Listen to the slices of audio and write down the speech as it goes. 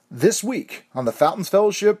This week on the Fountains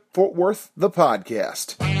Fellowship Fort Worth, the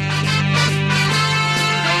podcast.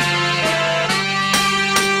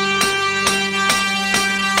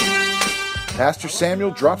 Pastor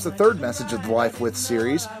Samuel drops the third message of the Life With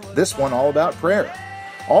series, this one all about prayer.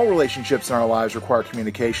 All relationships in our lives require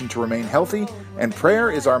communication to remain healthy, and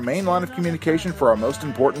prayer is our main line of communication for our most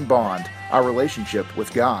important bond, our relationship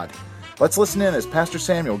with God. Let's listen in as Pastor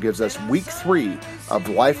Samuel gives us week 3 of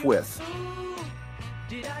Life With.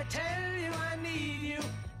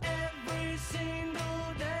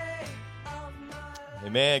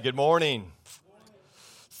 Amen. Good morning.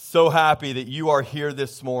 So happy that you are here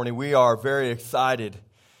this morning. We are very excited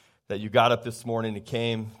that you got up this morning and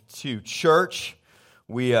came to church.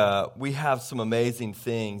 We have some amazing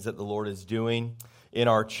things that the Lord is doing in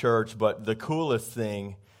our church, but the coolest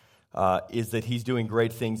thing is that He's doing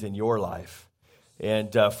great things in your life.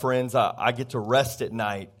 And friends, I get to rest at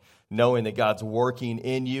night knowing that God's working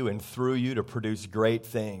in you and through you to produce great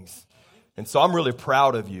things. And so I'm really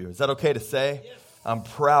proud of you. Is that okay to say? Yes. I'm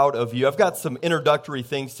proud of you. I've got some introductory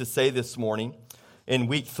things to say this morning in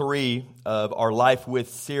week 3 of our Life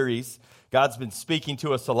With series. God's been speaking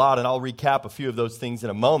to us a lot, and I'll recap a few of those things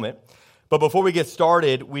in a moment. But before we get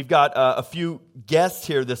started, we've got a few guests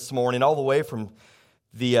here this morning, all the way from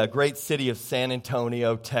the great city of San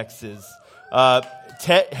Antonio, Texas.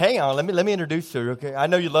 Hang on, let me introduce you. Okay, I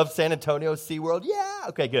know you love San Antonio, SeaWorld. Yeah,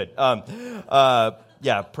 okay, good.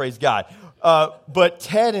 Yeah, praise God. But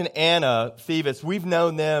Ted and Anna Thievis, we've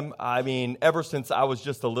known them, ever since I was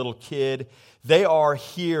just a little kid. They are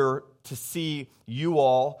here to see you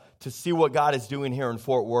all, to see what God is doing here in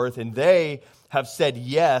Fort Worth, and they have said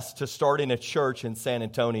yes to starting a church in San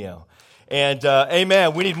Antonio. And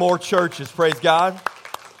amen, we need more churches, praise God.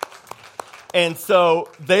 And so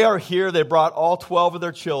they are here. They brought all 12 of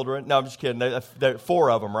their children. No, I'm just kidding. They're 4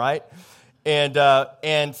 of them, right? And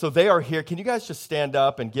so they are here. Can you guys just stand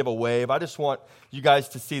up and give a wave? I just want you guys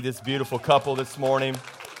to see this beautiful couple this morning.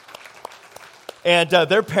 And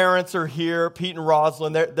their parents are here, Pete and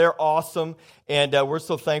Rosalind. They're awesome. And we're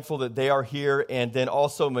so thankful that they are here. And then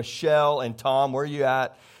also Michelle and Tom, where are you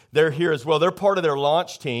at? They're here as well. They're part of their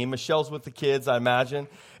launch team. Michelle's with the kids, I imagine.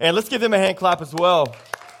 And let's give them a hand clap as well.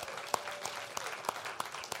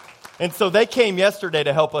 And so they came yesterday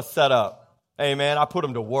to help us set up. Amen. I put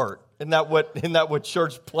them to work. Isn't that what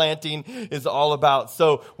church planting is all about?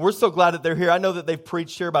 So we're so glad that they're here. I know that they've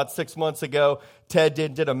preached here about 6 months ago. Ted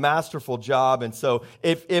did a masterful job. And so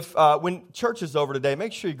if when church is over today,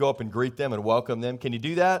 make sure you go up and greet them and welcome them. Can you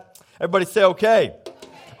do that? Everybody say okay.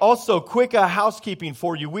 Also, quick housekeeping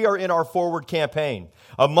for you. We are in our Forward campaign.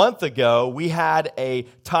 A month ago, we had a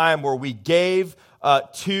time where we gave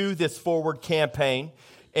to this Forward campaign.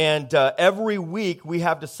 And every week we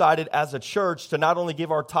have decided as a church to not only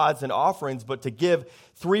give our tithes and offerings, but to give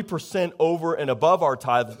 3% over and above our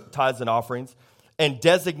tithes and offerings and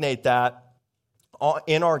designate that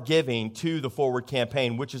in our giving to the Forward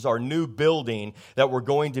campaign, which is our new building that we're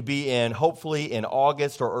going to be in hopefully in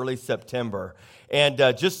August or early September. And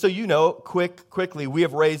just so you know, quickly, we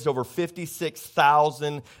have raised over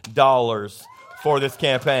 $56,000 for this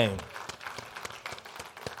campaign.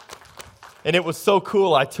 And it was so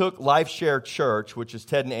cool. I took Life Share Church, which is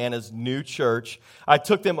Ted and Anna's new church. I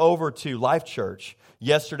took them over to Life Church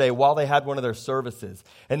yesterday while they had one of their services.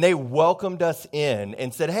 And they welcomed us in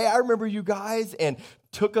and said, hey, I remember you guys, and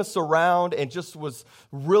took us around and just was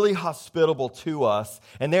really hospitable to us.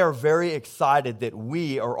 And they are very excited that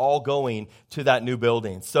we are all going to that new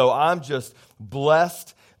building. So I'm just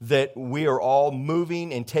blessed that we are all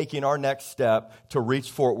moving and taking our next step to reach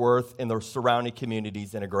Fort Worth and the surrounding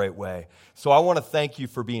communities in a great way. So I want to thank you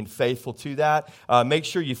for being faithful to that. Make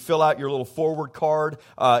sure you fill out your little forward card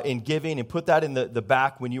in giving and put that in the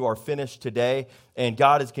back when you are finished today. And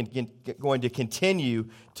God is going to continue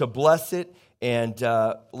to bless it. And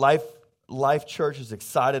Life Church is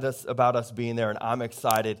excited about us being there, and I'm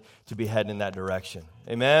excited to be heading in that direction.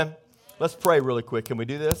 Amen? Let's pray really quick. Can we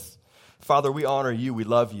do this? Father, we honor you. We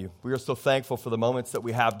love you. We are so thankful for the moments that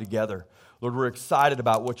we have together. Lord, we're excited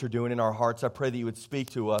about what you're doing in our hearts. I pray that you would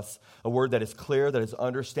speak to us a word that is clear, that is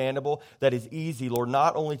understandable, that is easy, Lord,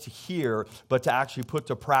 not only to hear, but to actually put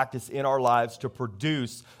to practice in our lives to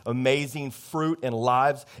produce amazing fruit and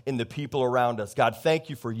lives in the people around us. God, thank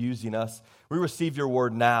you for using us. We receive your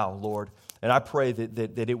word now, Lord, and I pray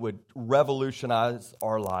that it would revolutionize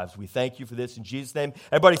our lives. We thank you for this in Jesus' name.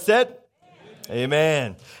 Everybody said?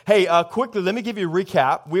 Amen. Hey, quickly, let me give you a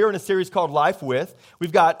recap. We're in a series called Life With.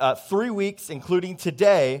 We've got 3 weeks, including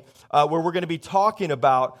today, where we're going to be talking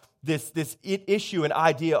about this issue and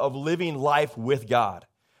idea of living life with God.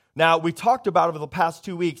 Now, we talked about over the past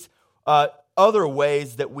 2 weeks other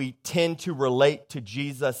ways that we tend to relate to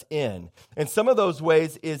Jesus in. And some of those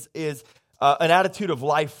ways is an attitude of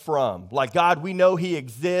life from. Like, God, we know he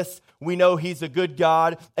exists. We know he's a good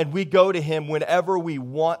God. And we go to him whenever we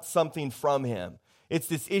want something from him. It's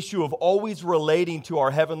this issue of always relating to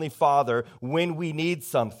our Heavenly Father when we need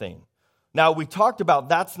something. Now, we talked about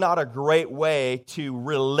that's not a great way to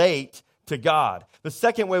relate to God. The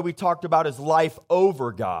second way we talked about is life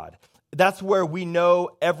over God. That's where we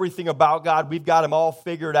know everything about God. We've got him all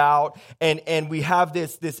figured out. And we have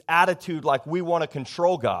this attitude like we want to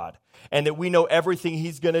control God. And that we know everything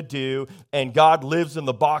he's going to do, and God lives in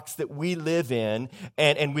the box that we live in,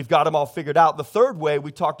 and we've got him all figured out. The third way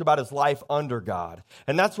we talked about is life under God.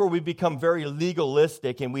 And that's where we become very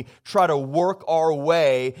legalistic, and we try to work our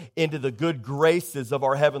way into the good graces of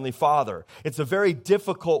our Heavenly Father. It's a very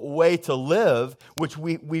difficult way to live, which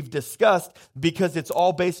we've discussed, because it's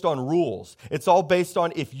all based on rules. It's all based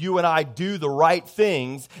on if you and I do the right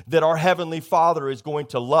things, that our Heavenly Father is going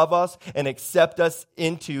to love us and accept us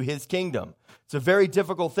into his kingdom. It's a very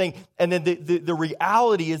difficult thing. And then the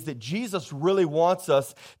reality is that Jesus really wants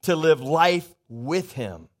us to live life with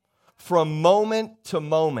him from moment to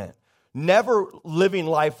moment. Never living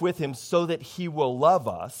life with him so that he will love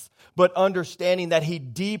us, but understanding that he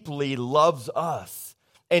deeply loves us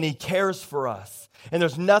and he cares for us. And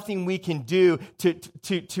there's nothing we can do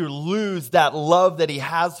to lose that love that he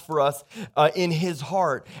has for us in his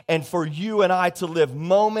heart. And for you and I to live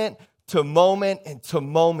moment to moment and to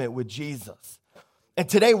moment with Jesus. And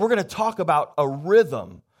today we're going to talk about a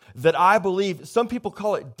rhythm that I believe, some people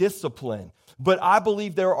call it discipline, but I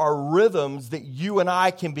believe there are rhythms that you and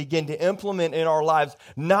I can begin to implement in our lives,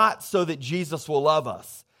 not so that Jesus will love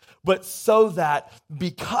us, but so that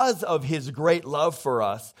because of his great love for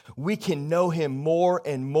us, we can know him more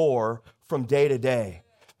and more from day to day.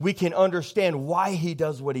 We can understand why he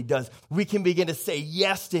does what he does. We can begin to say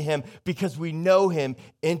yes to him because we know him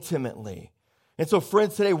intimately. And so,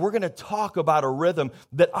 friends, today we're going to talk about a rhythm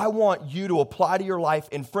that I want you to apply to your life.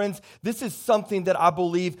 And friends, this is something that I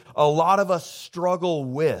believe a lot of us struggle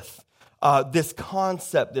with, this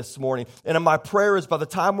concept this morning. And my prayer is by the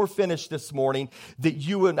time we're finished this morning, that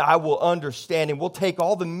you and I will understand and we'll take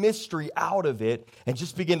all the mystery out of it and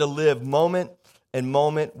just begin to live moment and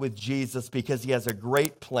moment with Jesus, because he has a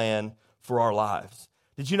great plan for our lives.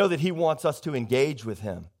 Did you know that he wants us to engage with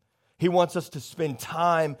him? He wants us to spend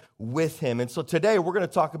time with him. And so today we're going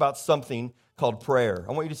to talk about something called prayer.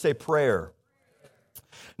 I want you to say prayer.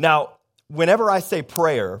 Now, whenever I say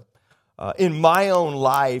prayer, in my own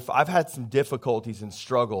life, I've had some difficulties and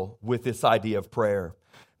struggle with this idea of prayer,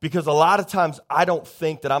 because a lot of times I don't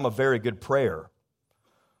think that I'm a very good prayer.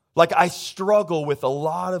 Like, I struggle with a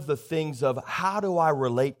lot of the things of how do I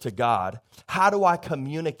relate to God? How do I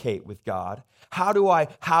communicate with God? How do I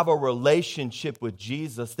have a relationship with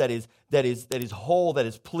Jesus that is whole, that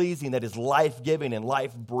is pleasing, that is life-giving and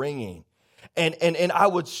life-bringing? And I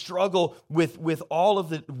would struggle with all of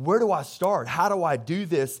the, where do I start? How do I do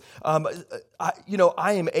this? I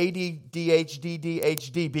am ADHD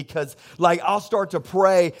because like I'll start to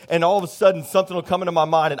pray and all of a sudden something will come into my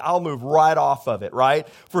mind and I'll move right off of it, right?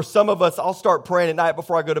 For some of us, I'll start praying at night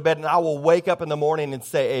before I go to bed and I will wake up in the morning and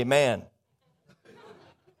say amen.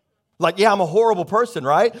 Like, yeah, I'm a horrible person,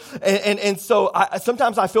 right? And so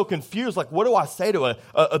sometimes I feel confused. Like, what do I say to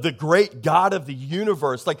the great God of the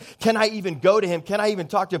universe? Like, can I even go to him? Can I even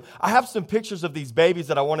talk to him? I have some pictures of these babies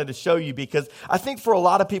that I wanted to show you, because I think for a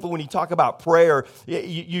lot of people, when you talk about prayer,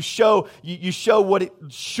 you show what it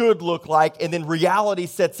should look like, and then reality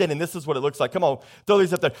sets in, and this is what it looks like. Come on, throw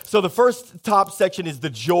these up there. So the first top section is the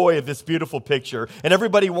joy of this beautiful picture, and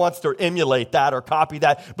everybody wants to emulate that or copy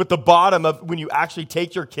that, but the bottom of when you actually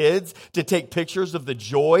take your kids to take pictures of the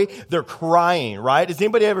joy, they're crying, right? Has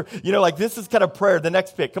anybody ever, like this is kind of prayer. The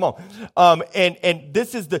next pic, come on. And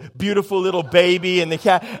this is the beautiful little baby and the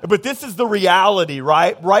cat, but this is the reality,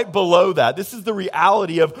 right? Right below that. This is the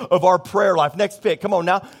reality of our prayer life. Next pic, come on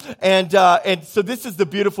now. And so this is the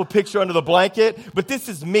beautiful picture under the blanket, but this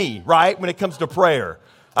is me, right? When it comes to prayer.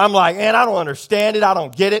 I'm like, man, I don't understand it. I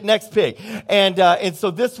don't get it. Next pic. And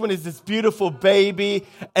so this one is this beautiful baby.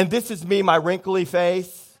 And this is me, my wrinkly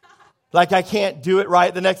face. Like I can't do it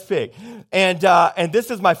right. The next pic. And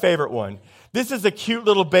this is my favorite one. This is a cute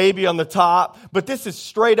little baby on the top, but this is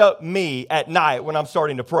straight up me at night when I'm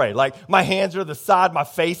starting to pray. Like my hands are to the side, my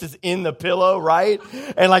face is in the pillow, right?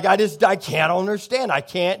 And like I can't understand. I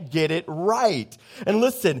can't get it right. And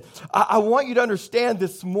listen, I want you to understand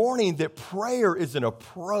this morning that prayer is an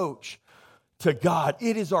approach to God.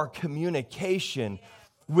 It is our communication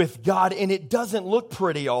with God, and it doesn't look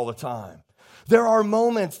pretty all the time. There are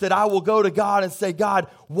moments that I will go to God and say, God,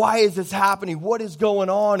 why is this happening? What is going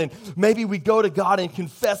on? And maybe we go to God and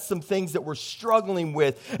confess some things that we're struggling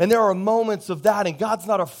with. And there are moments of that. And God's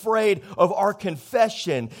not afraid of our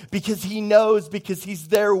confession because he knows, because he's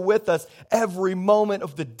there with us every moment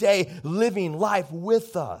of the day, living life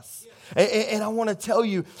with us. And I want to tell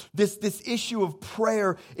you, this issue of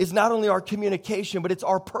prayer is not only our communication, but it's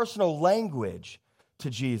our personal language to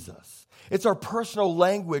Jesus. It's our personal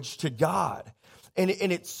language to God. And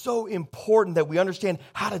it's so important that we understand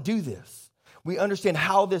how to do this. We understand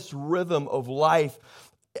how this rhythm of life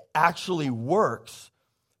actually works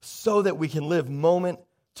so that we can live moment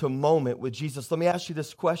to moment with Jesus. Let me ask you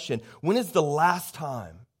this question. When is the last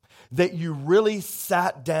time that you really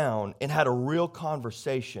sat down and had a real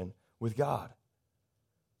conversation with God?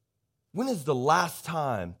 When is the last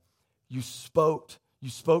time you spoke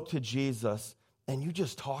to Jesus and you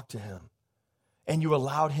just talked to him? And you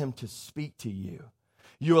allowed him to speak to you.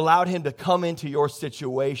 You allowed him to come into your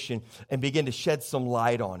situation and begin to shed some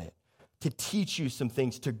light on it, to teach you some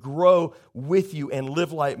things, to grow with you and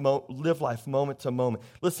live life moment to moment.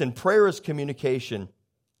 Listen, prayer is communication,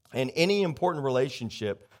 and any important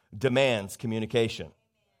relationship demands communication.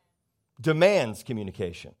 Demands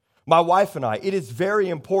communication. My wife and I, it is very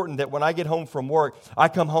important that when I get home from work, I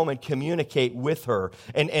come home and communicate with her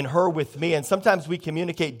and her with me. And sometimes we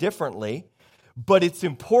communicate differently. But it's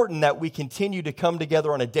important that we continue to come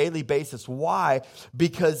together on a daily basis. Why?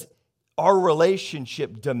 Because our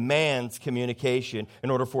relationship demands communication in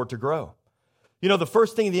order for it to grow. You know, the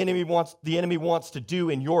first thing the enemy wants to do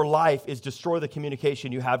in your life is destroy the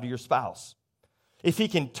communication you have to your spouse. If he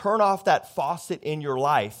can turn off that faucet in your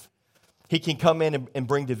life, he can come in and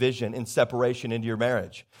bring division and separation into your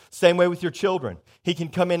marriage. Same way with your children. He can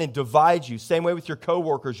come in and divide you. Same way with your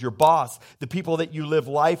coworkers, your boss, the people that you live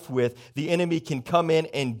life with. The enemy can come in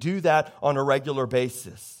and do that on a regular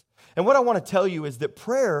basis. And what I want to tell you is that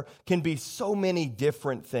prayer can be so many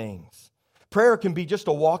different things. Prayer can be just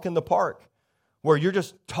a walk in the park where you're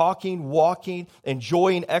just talking, walking,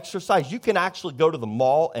 enjoying exercise. You can actually go to the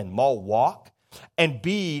mall and mall walk and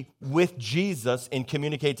be with Jesus and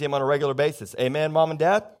communicate to him on a regular basis. Amen, Mom and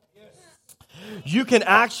Dad? Yes. You can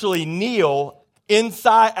actually kneel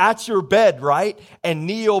inside at your bed, right? And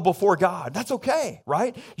kneel before God. That's okay,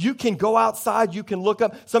 right? You can go outside. You can look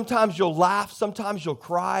up. Sometimes you'll laugh. Sometimes you'll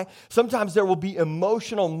cry. Sometimes there will be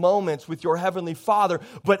emotional moments with your Heavenly Father.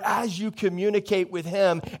 But as you communicate with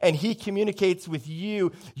him and he communicates with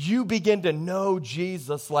you, you begin to know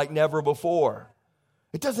Jesus like never before.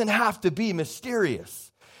 It doesn't have to be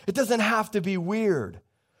mysterious. It doesn't have to be weird.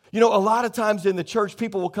 You know, a lot of times in the church,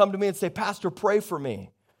 people will come to me and say, Pastor, pray for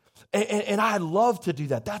me. And I love to do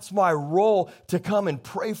that. That's my role, to come and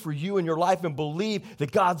pray for you in your life and believe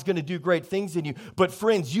that God's going to do great things in you. But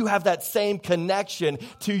friends, you have that same connection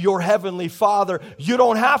to your Heavenly Father. You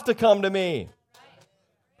don't have to come to me.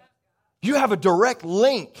 You have a direct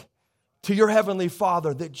link to your Heavenly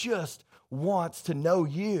Father that just wants to know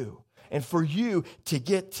you. And for you to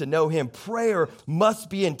get to know him, prayer must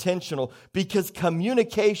be intentional because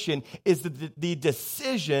communication is the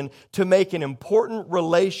decision to make an important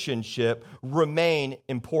relationship remain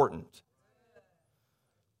important.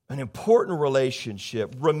 An important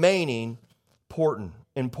relationship remaining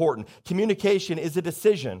important. Communication is a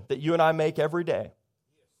decision that you and I make every day.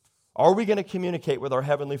 Are we going to communicate with our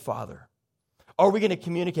Heavenly Father? Are we going to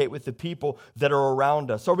communicate with the people that are around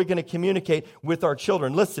us? Are we going to communicate with our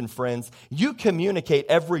children? Listen, friends, you communicate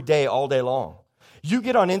every day, all day long. You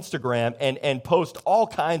get on Instagram and post all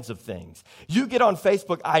kinds of things. You get on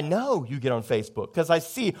Facebook. I know you get on Facebook because I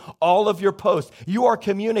see all of your posts. You are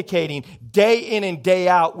communicating day in and day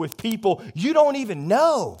out with people you don't even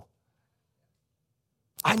know.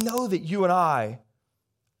 I know that you and I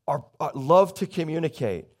love to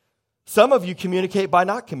communicate. Some of you communicate by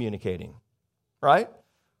not communicating. Right?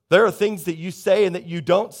 There are things that you say and that you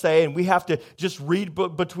don't say, and we have to just read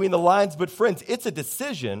between the lines. But friends, it's a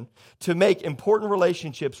decision to make important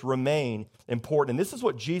relationships remain important. And this is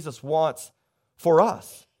what Jesus wants for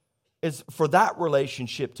us, is for that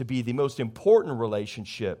relationship to be the most important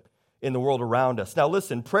relationship in the world around us. Now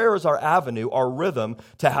listen, prayer is our avenue, our rhythm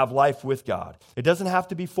to have life with God. It doesn't have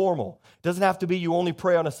to be formal. It doesn't have to be you only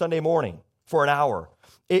pray on a Sunday morning for an hour.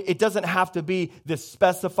 It doesn't have to be this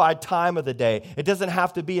specified time of the day. It doesn't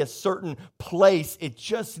have to be a certain place. It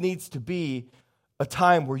just needs to be a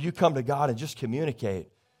time where you come to God and just communicate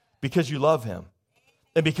because you love him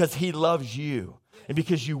and because he loves you and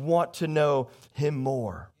because you want to know him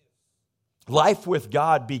more. Life with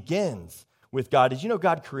God begins with God. Did you know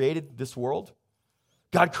God created this world?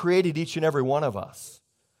 God created each and every one of us.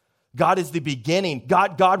 God is the beginning.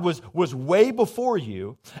 God was way before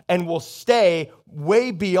you and will stay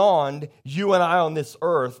way beyond you and I on this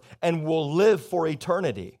earth and will live for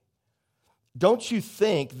eternity. Don't you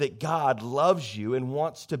think that God loves you and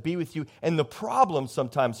wants to be with you? And the problem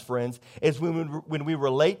sometimes, friends, is when we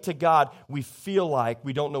relate to God, we feel like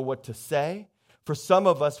we don't know what to say. For some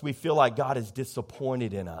of us, we feel like God is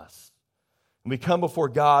disappointed in us. And we come before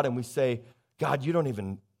God and we say, God,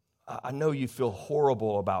 I know you feel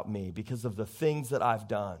horrible about me because of the things that I've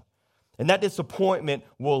done. And that disappointment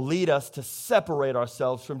will lead us to separate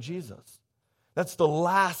ourselves from Jesus. That's the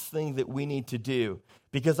last thing that we need to do,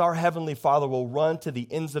 because our Heavenly Father will run to the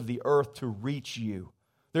ends of the earth to reach you.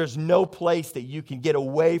 There's no place that you can get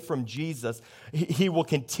away from Jesus. He will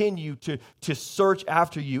continue to search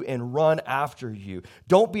after you and run after you.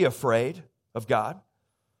 Don't be afraid of God.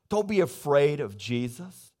 Don't be afraid of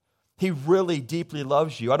Jesus. He really deeply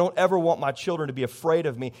loves you. I don't ever want my children to be afraid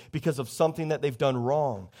of me because of something that they've done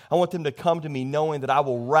wrong. I want them to come to me knowing that I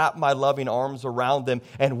will wrap my loving arms around them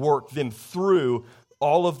and work them through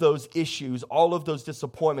all of those issues, all of those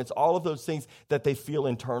disappointments, all of those things that they feel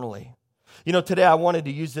internally. You know, today I wanted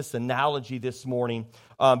to use this analogy this morning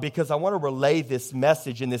because I want to relay this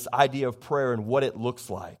message and this idea of prayer and what it looks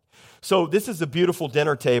like. So this is a beautiful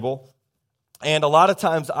dinner table. And a lot of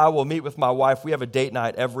times I will meet with my wife. We have a date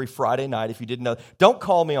night every Friday night, if you didn't know. Don't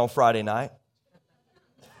call me on Friday night.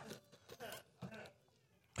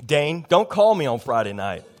 Dane, don't call me on Friday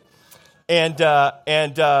night. And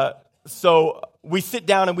so we sit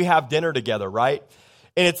down and we have dinner together, right?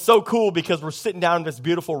 And it's so cool because we're sitting down in this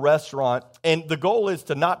beautiful restaurant. And the goal is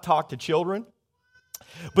to not talk to children,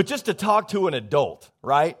 but just to talk to an adult,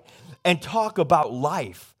 right? And talk about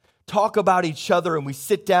life. Talk about each other, and we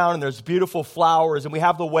sit down and there's beautiful flowers, and we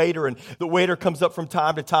have the waiter comes up from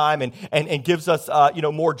time to time and gives us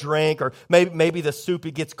more drink, or maybe the soup,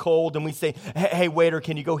 it gets cold and we say, hey waiter,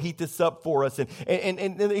 can you go heat this up for us?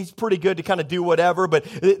 And he's pretty good to kind of do whatever, but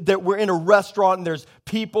we're in a restaurant and there's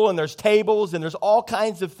people and there's tables and there's all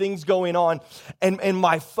kinds of things going on, and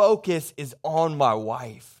my focus is on my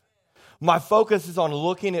wife. My focus is on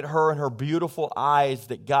looking at her and her beautiful eyes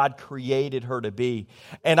that God created her to be.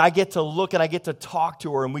 And I get to look and I get to talk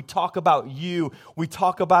to her, and we talk about you. We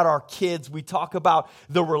talk about our kids. We talk about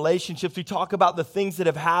the relationships. We talk about the things that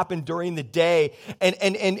have happened during the day. And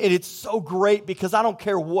it's so great because I don't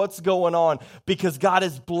care what's going on, because God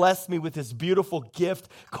has blessed me with this beautiful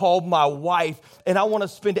gift called my wife. And I want to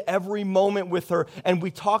spend every moment with her. And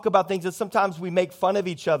we talk about things that sometimes we make fun of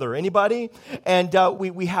each other. Anybody? And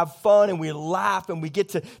we have fun. And we laugh and we get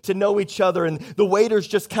to know each other. And the waiter's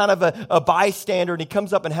just kind of a bystander, and he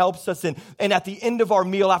comes up and helps us. And at the end of our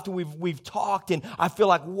meal, after we've talked, and I feel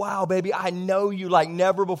like, wow, baby, I know you like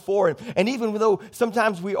never before. And even though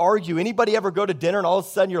sometimes we argue, anybody ever go to dinner and all of a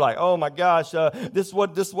sudden you're like, oh my gosh, this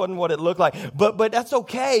wasn't what it looked like. But that's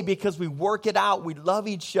okay, because we work it out. We love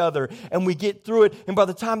each other and we get through it. And by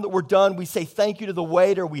the time that we're done, we say thank you to the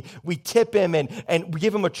waiter. We tip him and we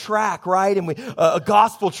give him a track, right? And a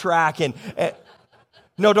gospel track. And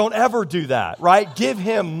no, don't ever do that, right? Give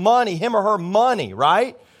him money, him or her money,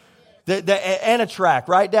 right? And a track,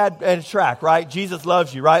 right, Dad? And a track, right? Jesus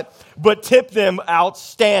loves you, right? But tip them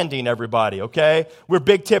outstanding, everybody, okay? We're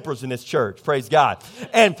big tippers in this church, praise God.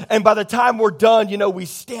 And by the time we're done, we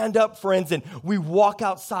stand up, friends, and we walk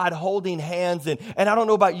outside holding hands. And I don't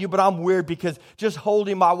know about you, but I'm weird because just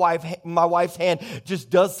holding my wife's hand just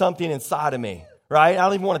does something inside of me, right? I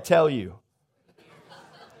don't even want to tell you.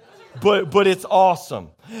 But it's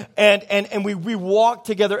awesome. And we walk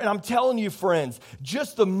together. And I'm telling you, friends,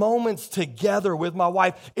 just the moments together with my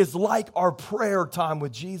wife is like our prayer time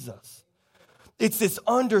with Jesus. It's this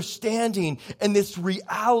understanding and this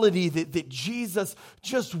reality that Jesus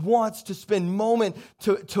just wants to spend moment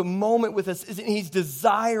to moment with us. And he's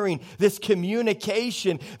desiring this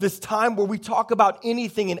communication, this time where we talk about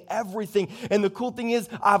anything and everything. And the cool thing is,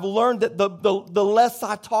 I've learned that the less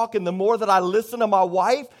I talk and the more that I listen to my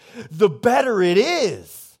wife, the better it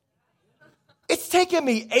is. It's taken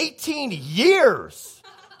me 18 years.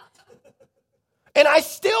 And I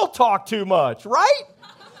still talk too much, right?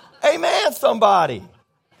 Amen, somebody.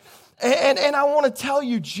 And I want to tell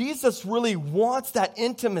you, Jesus really wants that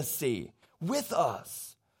intimacy with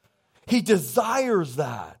us. He desires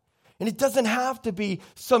that. And it doesn't have to be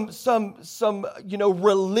some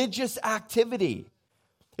religious activity.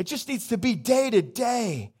 It just needs to be day to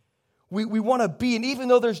day. We want to be, and even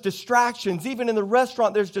though there's distractions, even in the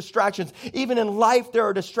restaurant there's distractions, even in life there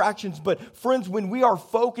are distractions, but friends, when we are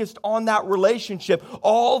focused on that relationship,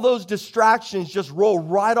 all those distractions just roll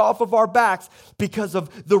right off of our backs because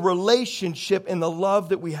of the relationship and the love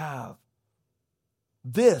that we have.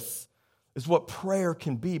 This is what prayer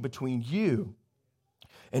can be between you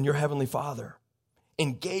and your Heavenly Father.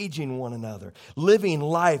 Engaging one another, living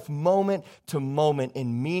life moment to moment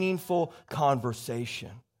in meaningful conversation.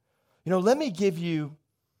 Let me give you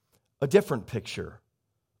a different picture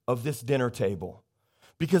of this dinner table,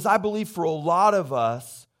 because I believe for a lot of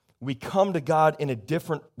us, we come to God in a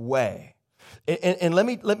different way. And let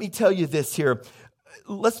me tell you this here.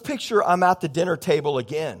 Let's picture I'm at the dinner table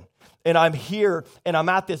again. And I'm here, and I'm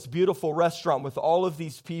at this beautiful restaurant with all of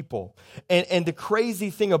these people. And the crazy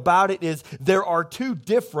thing about it is there are two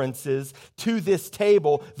differences to this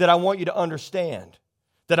table that I want you to understand,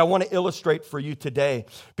 that I want to illustrate for you today.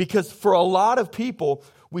 Because for a lot of people,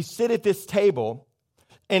 we sit at this table,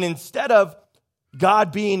 and instead of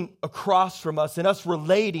God being across from us and us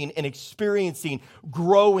relating and experiencing,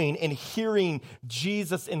 growing and hearing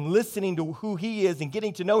Jesus and listening to who He is and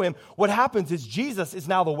getting to know Him, what happens is Jesus is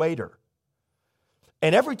now the waiter.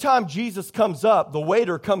 And every time Jesus comes up, the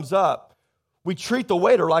waiter comes up, we treat the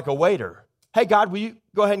waiter like a waiter. Hey, God, will you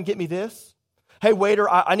go ahead and get me this? Hey, waiter,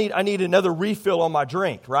 I need another refill on my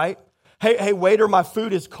drink, right? Hey, waiter, my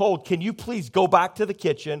food is cold. Can you please go back to the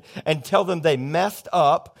kitchen and tell them they messed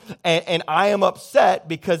up and I am upset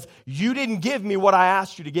because you didn't give me what I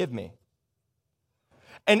asked you to give me?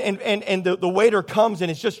 And the waiter comes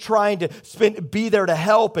and is just trying to be there to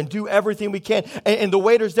help and do everything we can. And the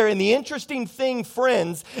waiter's there. And the interesting thing,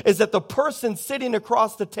 friends, is that the person sitting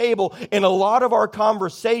across the table in a lot of our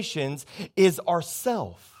conversations is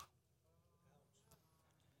ourself.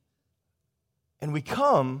 And we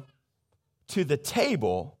come to the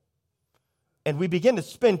table and we begin to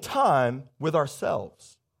spend time with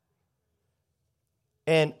ourselves.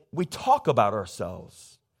 And we talk about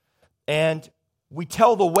ourselves. And we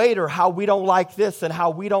tell the waiter how we don't like this and how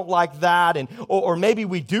we don't like that, or maybe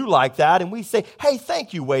we do like that, and we say, hey,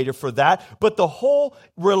 thank you, waiter, for that. But the whole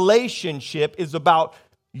relationship is about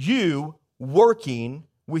you working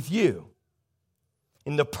with you.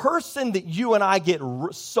 And the person that you and I get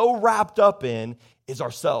so wrapped up in is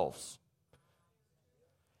ourselves.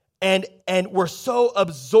 And we're so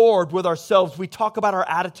absorbed with ourselves. We talk about our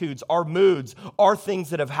attitudes, our moods, our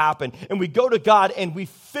things that have happened. And we go to God and we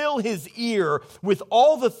fill His ear with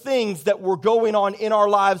all the things that were going on in our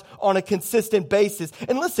lives on a consistent basis.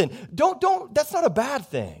 And listen, that's not a bad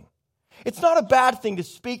thing. It's not a bad thing to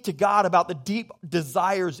speak to God about the deep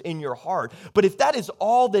desires in your heart. But if that is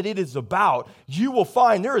all that it is about, you will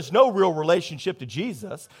find there is no real relationship to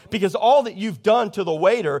Jesus, because all that you've done to the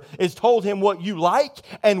waiter is told him what you like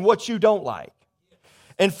and what you don't like.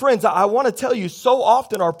 And friends, I want to tell you, so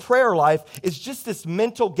often our prayer life is just this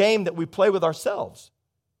mental game that we play with ourselves.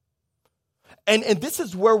 And this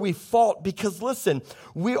is where we fault, because listen,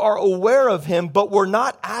 we are aware of Him, but we're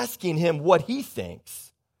not asking Him what He thinks.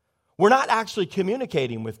 We're not actually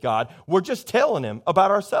communicating with God. We're just telling Him about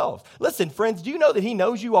ourselves. Listen, friends, do you know that He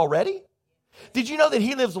knows you already? Did you know that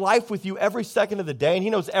He lives life with you every second of the day and He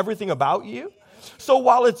knows everything about you? So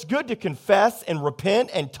while it's good to confess and repent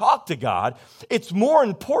and talk to God, it's more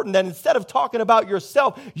important that instead of talking about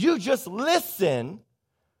yourself, you just listen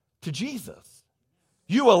to Jesus.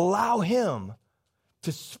 You allow Him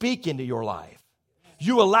to speak into your life.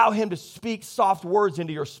 You allow Him to speak soft words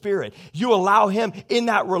into your spirit. You allow Him in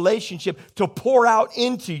that relationship to pour out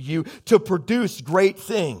into you to produce great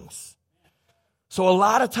things. So a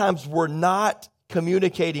lot of times we're not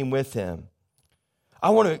communicating with Him. I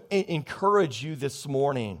want to encourage you this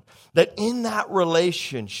morning that in that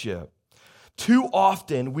relationship, too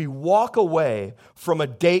often we walk away from a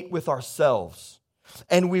date with ourselves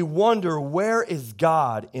and we wonder, where is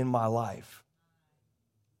God in my life?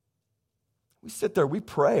 We sit there, we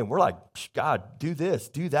pray, and we're like, God, do this,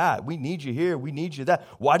 do that. We need you here, we need you that.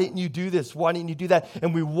 Why didn't you do this? Why didn't you do that?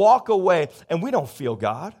 And we walk away, and we don't feel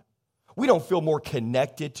God. We don't feel more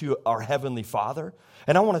connected to our Heavenly Father.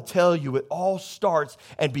 And I want to tell you, it all starts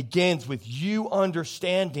and begins with you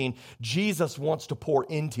understanding Jesus wants to pour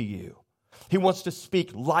into you. He wants to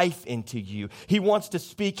speak life into you. He wants to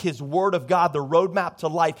speak His Word of God, the roadmap to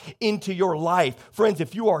life, into your life. Friends,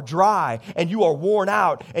 if you are dry and you are worn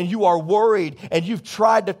out and you are worried and you've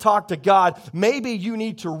tried to talk to God, maybe you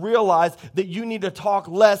need to realize that you need to talk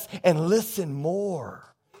less and listen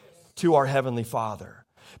more to our Heavenly Father.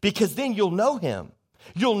 Because then you'll know Him.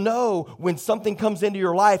 You'll know when something comes into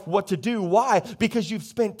your life what to do. Why? Because you've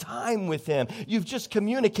spent time with Him. You've just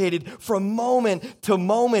communicated from moment to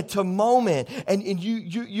moment to moment. And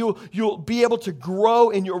you'll be able to grow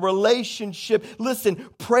in your relationship. Listen,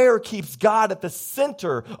 prayer keeps God at the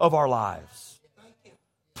center of our lives.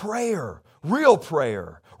 Prayer, real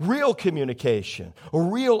communication, a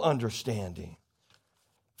real understanding.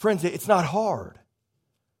 Friends, it's not hard.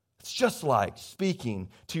 It's just like speaking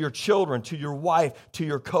to your children, to your wife, to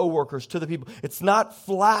your coworkers, to the people. It's not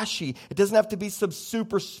flashy. It doesn't have to be some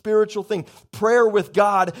super spiritual thing. Prayer with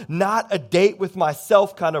God, not a date with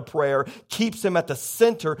myself kind of prayer, keeps him at the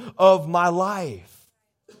center of my life.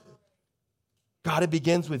 God, it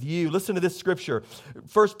begins with you. Listen to this scripture.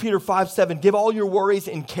 1 Peter 5:7, give all your worries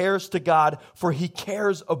and cares to God, for he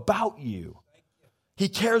cares about you. He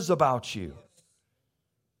cares about you.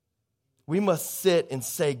 We must sit and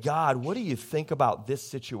say, God, what do you think about this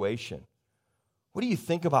situation? What do you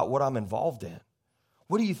think about what I'm involved in?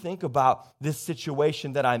 What do you think about this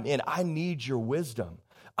situation that I'm in? I need your wisdom.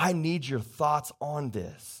 I need your thoughts on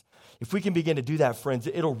this. If we can begin to do that, friends,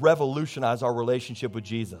 it'll revolutionize our relationship with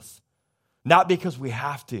Jesus. Not because we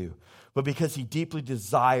have to, but because he deeply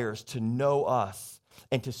desires to know us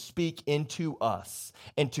and to speak into us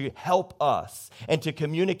and to help us and to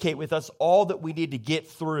communicate with us all that we need to get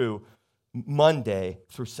through Monday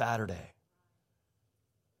through Saturday.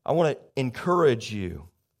 I want to encourage you.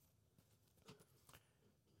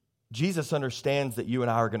 Jesus understands that you and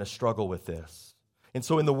I are going to struggle with this. And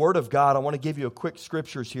so in the Word of God, I want to give you a quick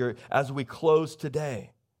scriptures here as we close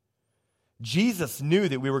today. Jesus knew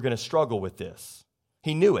that we were going to struggle with this.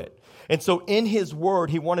 He knew it. And so in his Word,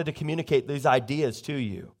 he wanted to communicate these ideas to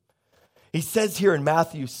you. He says here in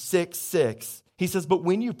Matthew 6:6, he says, but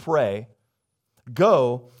when you pray,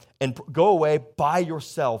 go away by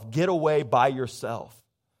yourself. Get away by yourself.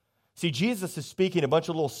 See, Jesus is speaking a bunch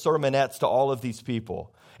of little sermonettes to all of these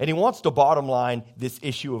people. And he wants to bottom line this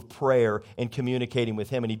issue of prayer and communicating with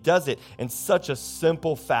him. And he does it in such a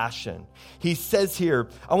simple fashion. He says here,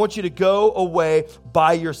 I want you to go away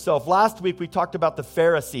by yourself. Last week we talked about the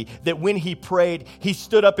Pharisee, that when he prayed, he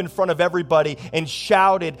stood up in front of everybody and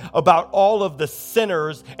shouted about all of the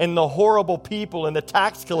sinners and the horrible people and the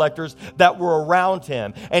tax collectors that were around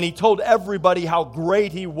him. And he told everybody how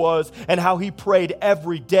great he was and how he prayed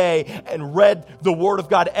every day and read the Word of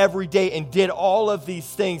God every day and did all of these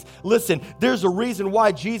things. Listen, there's a reason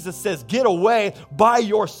why Jesus says, get away by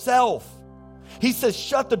yourself. He says,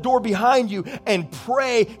 shut the door behind you and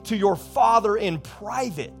pray to your Father in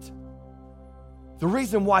private. The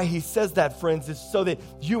reason why he says that, friends, is so that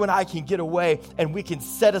you and I can get away and we can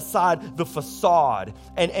set aside the facade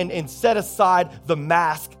and set aside the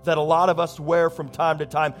mask that a lot of us wear from time to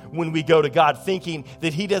time when we go to God, thinking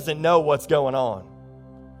that he doesn't know what's going on.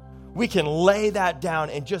 We can lay that down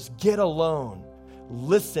and just get alone,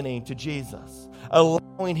 listening to Jesus,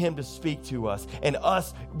 allowing him to speak to us, and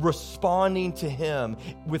us responding to him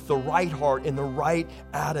with the right heart and the right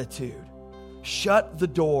attitude. Shut the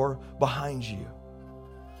door behind you.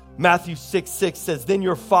 Matthew 6:6 says, then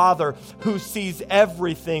your Father who sees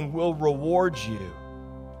everything will reward you.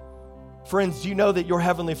 Friends, do you know that your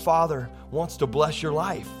Heavenly Father wants to bless your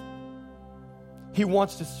life? He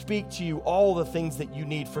wants to speak to you all the things that you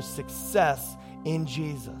need for success in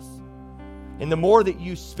Jesus. And the more that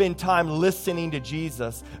you spend time listening to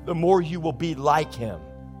Jesus, the more you will be like him.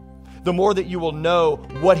 The more that you will know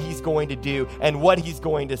what he's going to do and what he's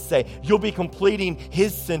going to say. You'll be completing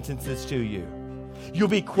his sentences to you. You'll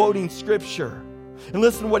be quoting scripture. And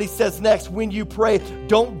listen to what he says next. When you pray,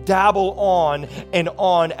 don't dabble on and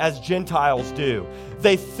on as Gentiles do.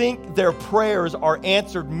 They think their prayers are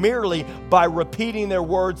answered merely by repeating their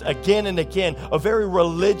words again and again, a very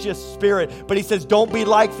religious spirit. But he says, don't be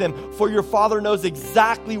like them, for your Father knows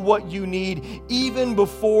exactly what you need even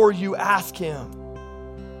before you ask him.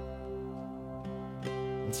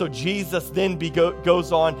 And so Jesus then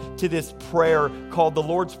goes on to this prayer called the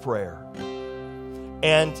Lord's Prayer.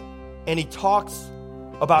 And he talks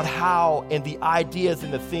about how and the ideas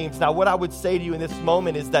and the themes. Now, what I would say to you in this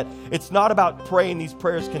moment is that it's not about praying these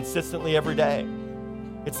prayers consistently every day.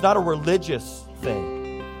 It's not a religious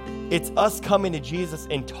thing. It's us coming to Jesus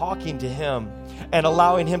and talking to him and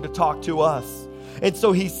allowing him to talk to us. And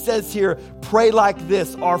so he says here, pray like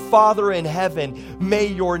this: Our Father in heaven, may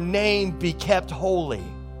your name be kept holy.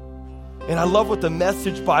 And I love what the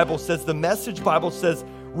Message Bible says. The Message Bible says,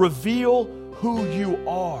 reveal who you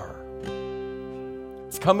are.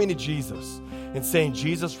 It's coming to Jesus and saying,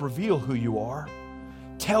 Jesus, reveal who you are.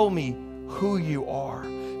 Tell me who you are.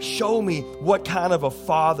 Show me what kind of a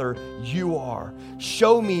father you are.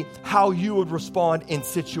 Show me how you would respond in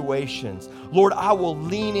situations. Lord, I will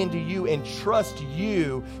lean into you and trust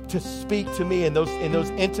you to speak to me in those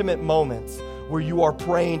intimate moments where you are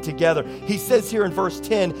praying together. He says here in verse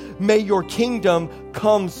 10, may your kingdom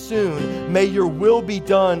come soon. May your will be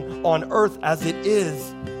done on earth as it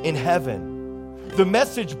is in heaven. The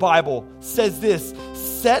Message Bible says this: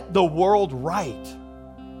 set the world right.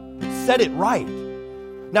 Set it right.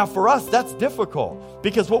 Now, for us, that's difficult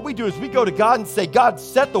because what we do is we go to God and say, God,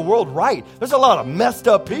 set the world right. There's a lot of messed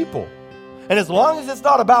up people. And as long as it's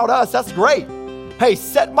not about us, that's great. Hey,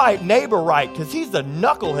 set my neighbor right because he's the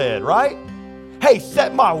knucklehead, right? Hey,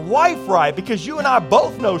 set my wife right because you and I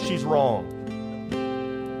both know she's wrong.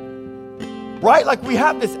 Right? Like we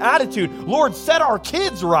have this attitude, Lord, set our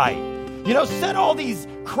kids right. You know, set all these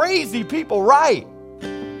crazy people right.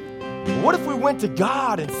 What if we went to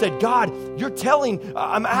God and said, God,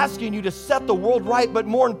 I'm asking you to set the world right, but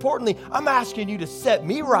more importantly, I'm asking you to set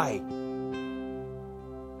me right.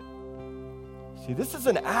 See, this is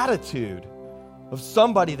an attitude of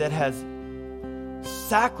somebody that has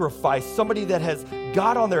sacrificed, somebody that has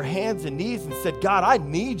got on their hands and knees and said, God, I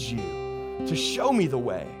need you to show me the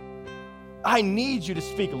way. I need you to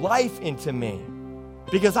speak life into me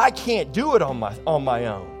because I can't do it on my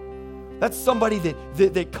own. That's somebody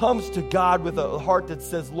that comes to God with a heart that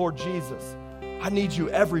says, Lord Jesus, I need you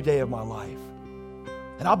every day of my life.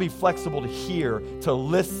 And I'll be flexible to hear, to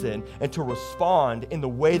listen, and to respond in the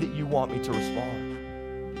way that you want me to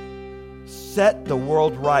respond. Set the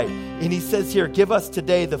world right. And he says here, give us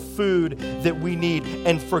today the food that we need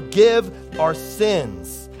and forgive our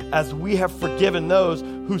sins as we have forgiven those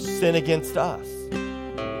who sin against us.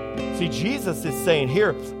 See, Jesus is saying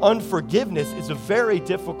here, unforgiveness is a very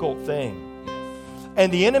difficult thing.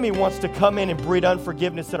 And the enemy wants to come in and breed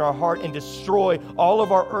unforgiveness in our heart and destroy all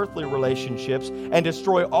of our earthly relationships and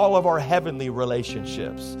destroy all of our heavenly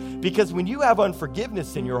relationships. Because when you have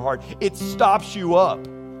unforgiveness in your heart, it stops you up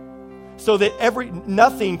so that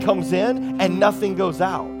nothing comes in and nothing goes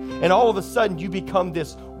out. And all of a sudden you become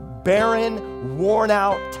this barren, worn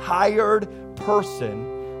out, tired person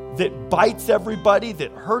that bites everybody,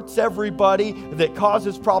 that hurts everybody, that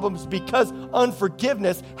causes problems because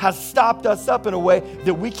unforgiveness has stopped us up in a way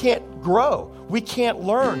that we can't grow, we can't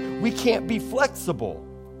learn, we can't be flexible.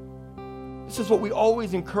 This is what we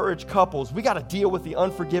always encourage couples. We got to deal with the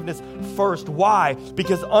unforgiveness first. Why?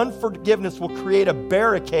 Because unforgiveness will create a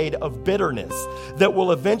barricade of bitterness that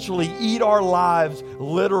will eventually eat our lives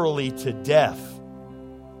literally to death.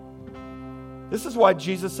 This is why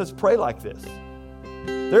Jesus says pray like this.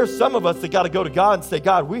 There's some of us that got to go to God and say,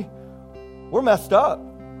 God, we're messed up.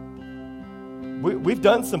 We've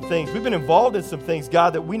done some things. We've been involved in some things,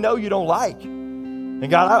 God, that we know you don't like. And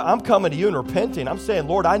God, I'm coming to you and repenting. I'm saying,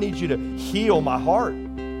 Lord, I need you to heal my heart.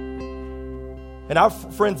 And our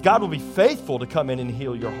friends, God will be faithful to come in and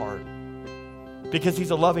heal your heart because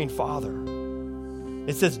he's a loving Father.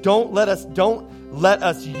 It says, don't let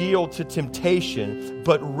us yield to temptation,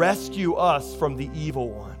 but rescue us from the evil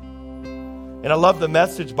one. And I love the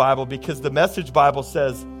Message Bible because the Message Bible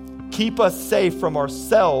says, keep us safe from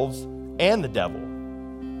ourselves and the devil.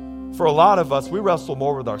 For a lot of us, we wrestle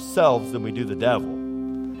more with ourselves than we do the devil.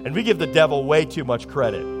 And we give the devil way too much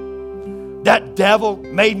credit. That devil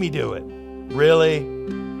made me do it. Really?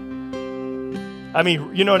 I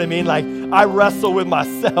mean, you know what I mean? Like, I wrestle with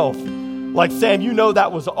myself. Like, Sam, you know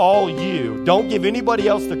that was all you. Don't give anybody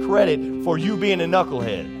else the credit for you being a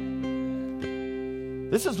knucklehead.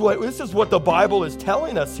 This is what the Bible is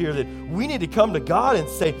telling us here, that we need to come to God and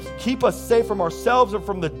say, keep us safe from ourselves and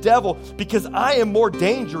from the devil, because I am more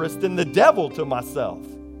dangerous than the devil to myself.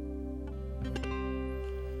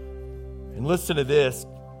 And listen to this.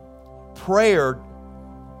 Prayer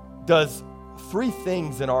does 3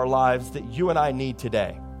 things in our lives that you and I need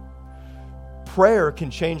today. Prayer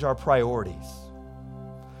can change our priorities.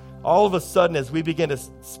 All of a sudden, as we begin to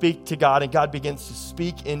speak to God and God begins to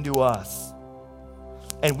speak into us,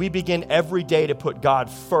 and we begin every day to put God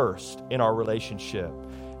first in our relationship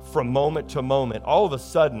from moment to moment, all of a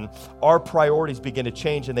sudden, our priorities begin to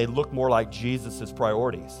change and they look more like Jesus'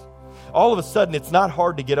 priorities. All of a sudden, it's not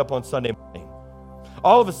hard to get up on Sunday morning.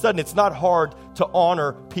 All of a sudden, it's not hard to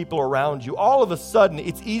honor people around you. All of a sudden,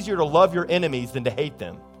 it's easier to love your enemies than to hate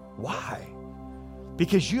them. Why?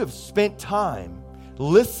 Because you have spent time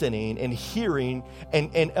listening and hearing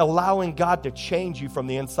and allowing God to change you from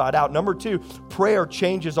the inside out. Number 2, prayer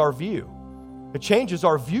changes our view. It changes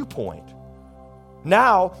our viewpoint.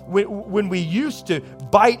 Now, when we used to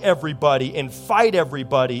bite everybody and fight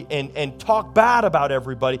everybody and talk bad about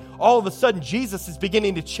everybody, all of a sudden Jesus is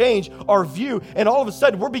beginning to change our view, and all of a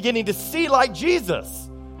sudden we're beginning to see like Jesus.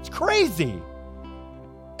 It's crazy.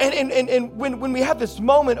 And when we have this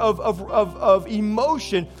moment of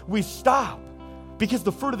emotion, we stop. Because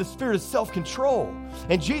the fruit of the Spirit is self-control.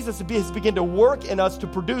 And Jesus has begun to work in us to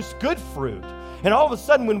produce good fruit. And all of a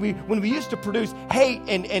sudden, when we used to produce hate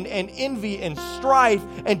and envy and strife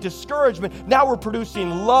and discouragement, now we're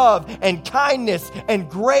producing love and kindness and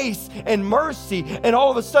grace and mercy. And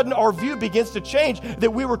all of a sudden, our view begins to change,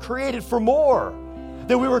 that we were created for more.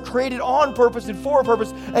 that we were created on purpose and for a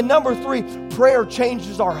purpose. And number 3, prayer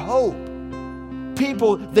changes our hope.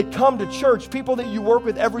 People that come to church, people that you work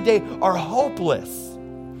with every day are hopeless.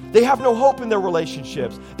 They have no hope in their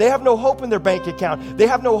relationships. They have no hope in their bank account. They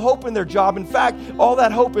have no hope in their job. In fact, all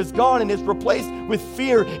that hope is gone and is replaced with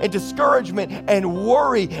fear and discouragement and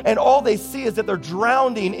worry. And all they see is that they're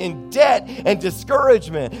drowning in debt and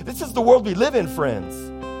discouragement. This is the world we live in, friends.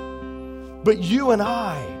 But you and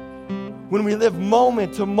I, when we live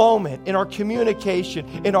moment to moment in our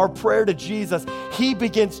communication, in our prayer to Jesus, He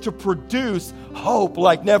begins to produce hope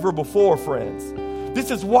like never before, friends.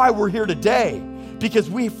 This is why we're here today.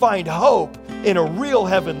 Because we find hope in a real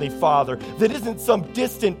Heavenly Father that isn't some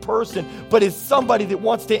distant person, but is somebody that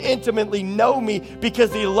wants to intimately know me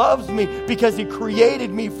because He loves me, because He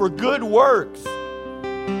created me for good works.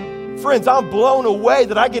 Friends, I'm blown away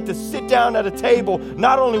that I get to sit down at a table,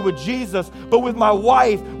 not only with Jesus, but with my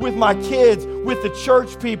wife, with my kids, with the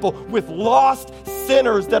church people, with lost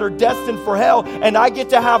sinners that are destined for hell, and I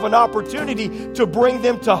get to have an opportunity to bring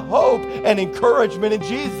them to hope and encouragement in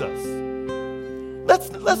Jesus. Let's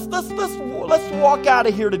walk out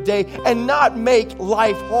of here today and not make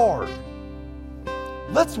life hard.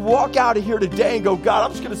 Let's walk out of here today and go, God,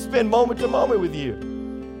 I'm just going to spend moment to moment with you.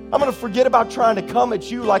 I'm going to forget about trying to come at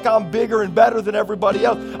you like I'm bigger and better than everybody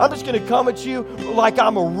else. I'm just going to come at you like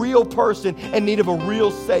I'm a real person in need of a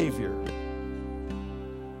real Savior.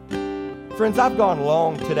 Friends, I've gone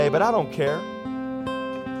long today, but I don't care.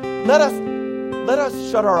 Let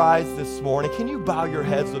us shut our eyes this morning. Can you bow your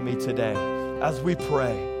heads with me today? As we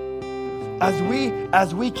pray,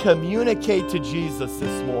 as we communicate to Jesus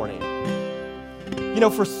this morning. You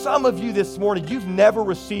know, for some of you this morning, you've never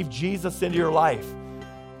received Jesus into your life.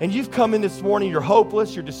 And you've come in this morning, you're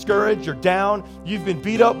hopeless, you're discouraged, you're down, you've been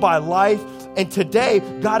beat up by life. And today,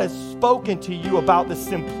 God has spoken to you about the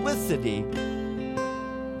simplicity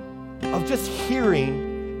of just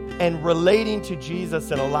hearing and relating to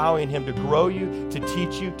Jesus and allowing Him to grow you, to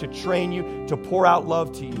teach you, to train you, to pour out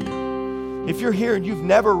love to you. If you're here and you've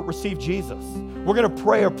never received Jesus, we're going to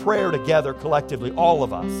pray a prayer together collectively, all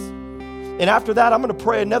of us. And after that, I'm going to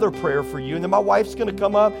pray another prayer for you. And then my wife's going to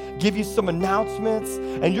come up, give you some announcements,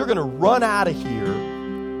 and you're going to run out of here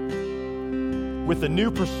with a new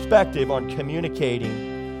perspective on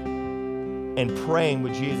communicating and praying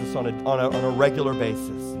with Jesus on a regular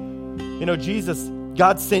basis. You know,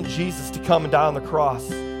 God sent Jesus to come and die on the cross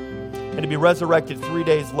and to be resurrected 3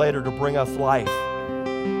 days later to bring us life.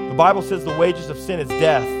 The Bible says the wages of sin is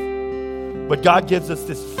death, but God gives us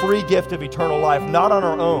this free gift of eternal life, not on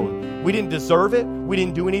our own. We didn't deserve it. We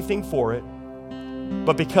didn't do anything for it.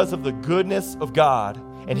 But because of the goodness of God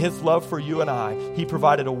and His love for you and I, He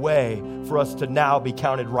provided a way for us to now be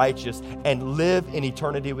counted righteous and live in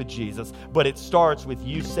eternity with Jesus. But it starts with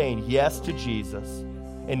you saying yes to Jesus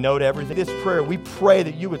and no to everything. This prayer, we pray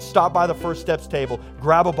that you would stop by the First Steps table,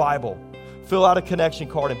 grab a Bible, fill out a connection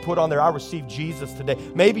card and put on there, I received Jesus today.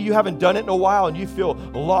 Maybe you haven't done it in a while and you feel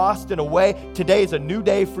lost in a way. Today is a new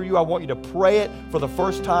day for you. I want you to pray it for the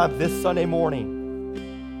first time this Sunday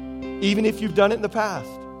morning. Even if you've done it in the past,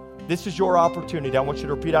 this is your opportunity. I want you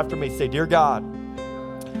to repeat after me. Say, Dear God,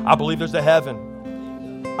 I believe there's a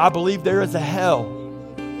heaven. I believe there is a hell.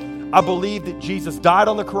 I believe that Jesus died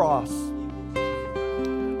on the cross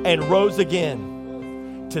and rose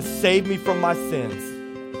again to save me from my sins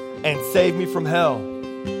and save me from hell.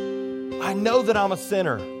 I know that I'm a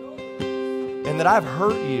sinner and that I've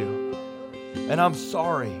hurt you, and I'm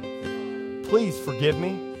sorry. Please forgive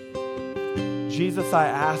me. Jesus, I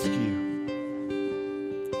ask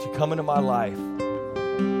you to come into my life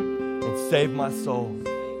and save my soul.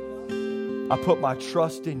 I put my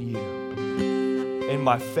trust in you and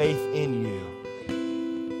my faith in you.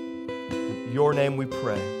 In your name we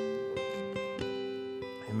pray.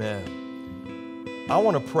 Amen. I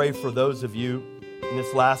want to pray for those of you in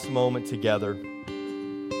this last moment together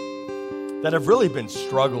that have really been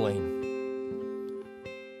struggling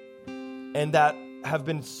and that have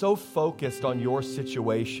been so focused on your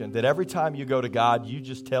situation that every time you go to God, you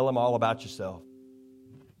just tell Him all about yourself.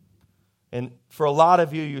 And for a lot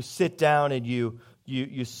of you, you sit down and you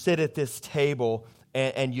sit at this table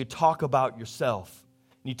and you talk about yourself.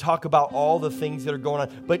 You talk about all the things that are going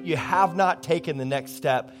on, but you have not taken the next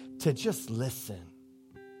step to just listen.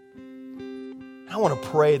 I want to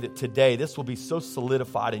pray that today this will be so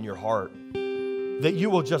solidified in your heart that you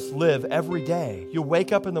will just live every day. You'll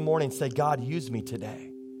wake up in the morning and say, God, use me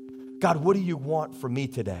today. God, what do you want from me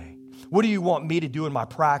today? What do you want me to do in my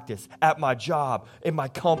practice, at my job, in my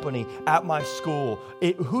company, at my school?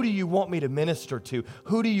 Who do you want me to minister to?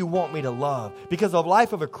 Who do you want me to love? Because the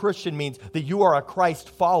life of a Christian means that you are a Christ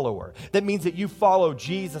follower. That means that you follow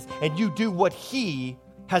Jesus and you do what he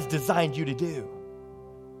has designed you to do.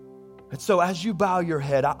 And so as you bow your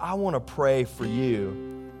head, I want to pray for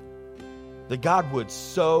you that God would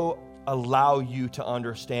so allow you to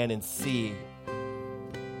understand and see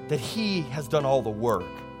that he has done all the work,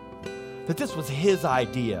 that this was his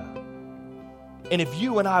idea. And if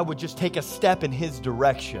you and I would just take a step in his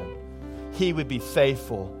direction, he would be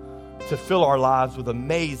faithful to fill our lives with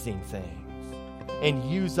amazing things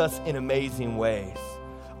and use us in amazing ways.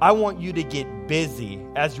 I want you to get busy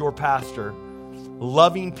as your pastor,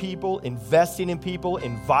 loving people, investing in people,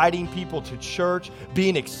 inviting people to church,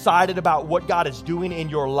 being excited about what God is doing in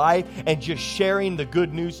your life, and just sharing the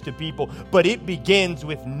good news to people. But it begins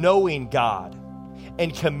with knowing God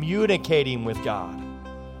and communicating with God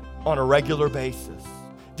on a regular basis.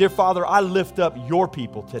 Dear Father, I lift up your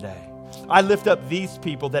people today. I lift up these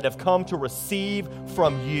people that have come to receive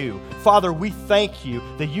from you. Father, we thank you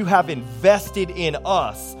that you have invested in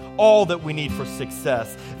us all that we need for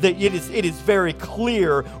success, that it is very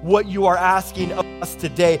clear what you are asking of us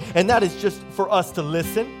today, and that is just for us to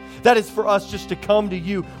listen. That is for us just to come to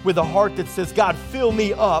you with a heart that says, God, fill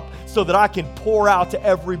me up so that I can pour out to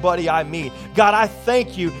everybody I meet. God, I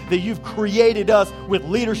thank you that you've created us with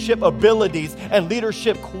leadership abilities and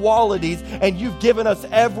leadership qualities, and you've given us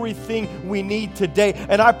everything we need today.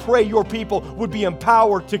 And I pray your people would be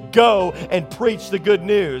empowered to go and preach the good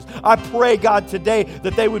news. I pray, God, today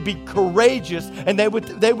that they would be courageous and they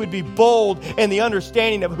would be bold in the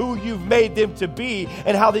understanding of who you've made them to be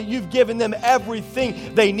and how that you've given them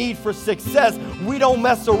everything they need for success. We don't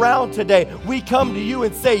mess around today. We come to you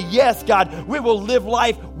and say, yes, God, we will live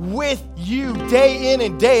life with you day in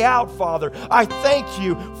and day out, Father. I thank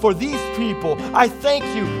you for these people. I thank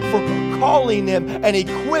you for calling them and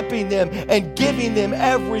equipping them and giving them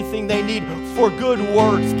everything they need for good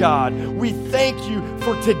works, God. We thank you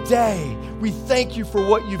for today. We thank you for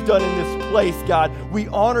what you've done in this place, God. We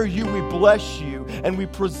honor you, we bless you, and we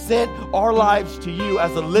present our lives to you as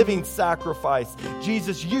a living sacrifice.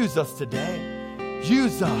 Jesus, use us today.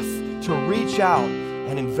 Use us to reach out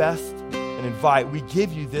and invest and invite. We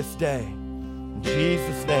give you this day. In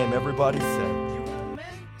Jesus' name, everybody said.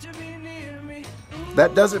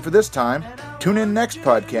 That does it for this time. Tune in next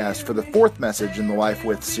podcast for the fourth message in the Life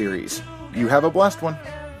With series. You have a blessed one.